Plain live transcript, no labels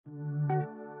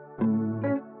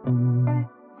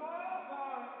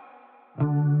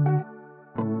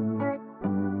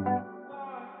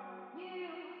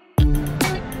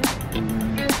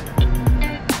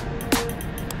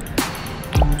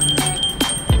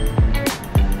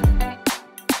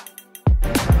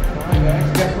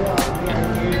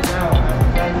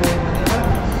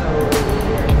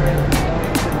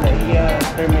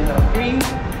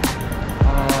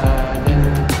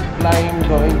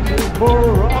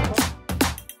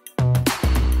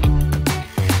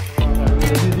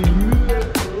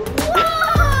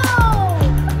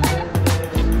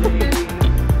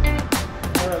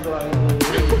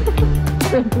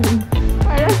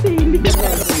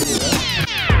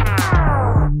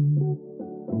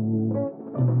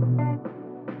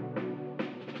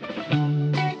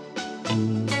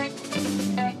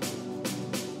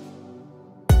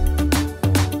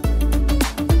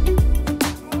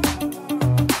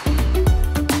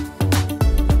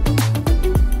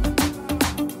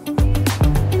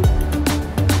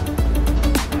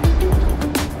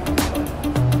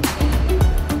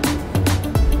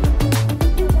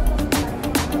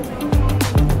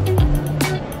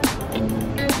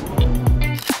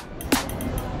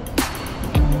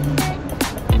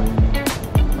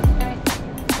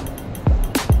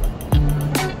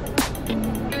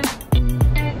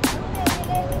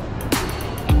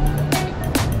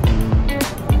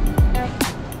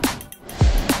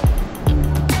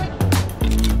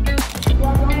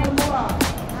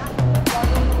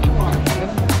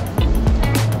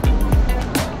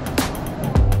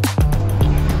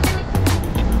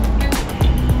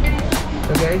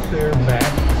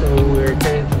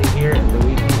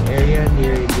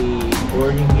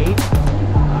boarding gate.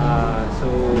 So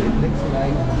it looks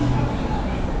like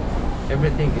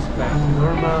everything is back to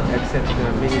normal except the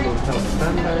minimum health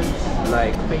standards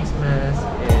like face mask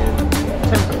and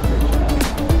temperature check.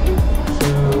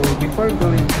 So before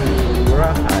going to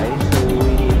Boracay, so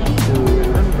we need to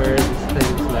remember these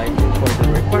things like important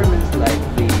requirements like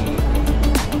the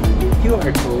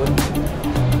QR code,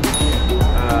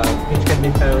 which can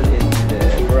be found in the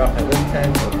Boracay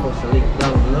website. I'll post a link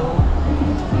down below.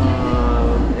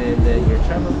 And then your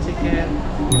travel ticket,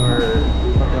 your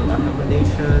hotel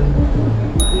accommodation,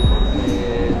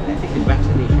 and I think the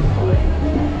vaccination card.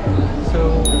 So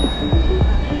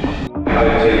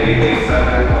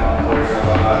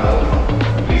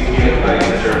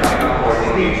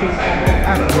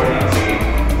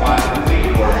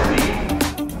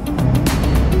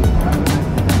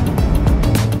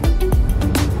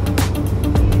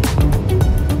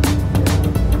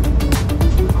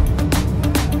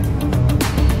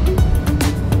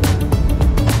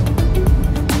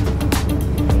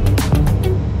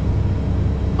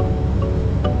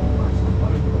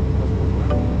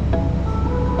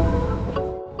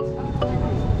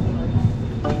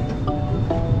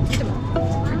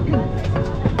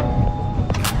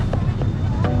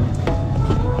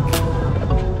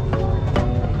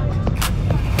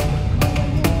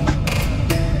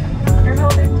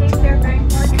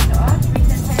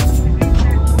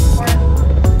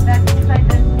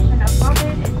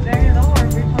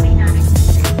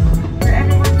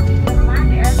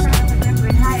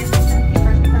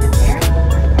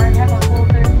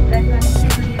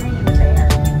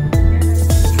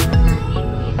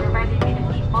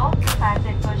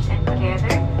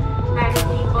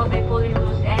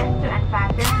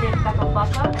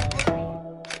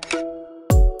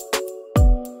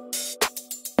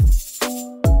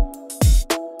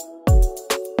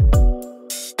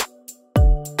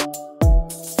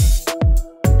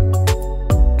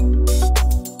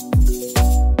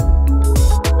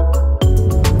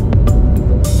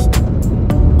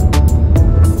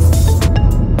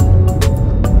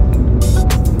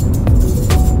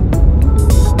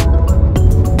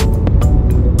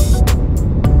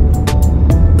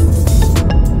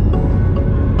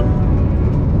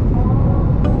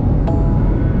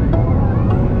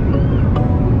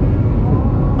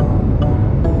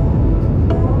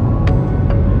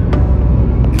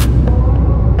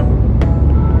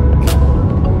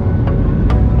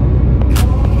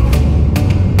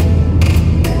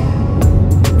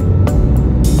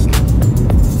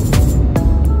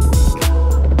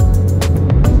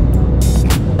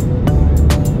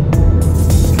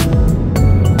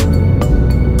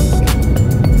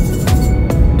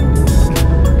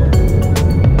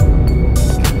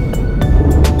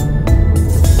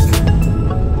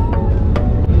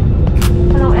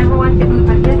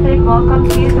welcome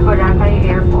to the Boracay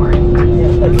Airport.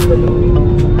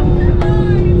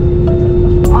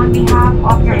 On behalf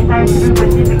of your entire Cebu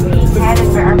Pacific team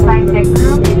headed by our flight deck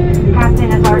crew, Captain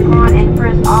Azarcon and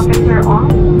First Officer Ong,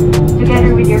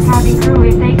 together with your cabin crew,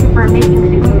 we thank you for making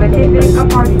Cebu Pacific a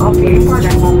part of your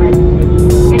important moment.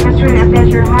 It was really a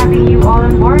pleasure having you all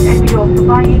on board, and we hope to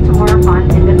fly you to more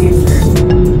fun in the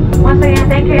future. Once again,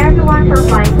 thank you everyone for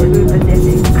flying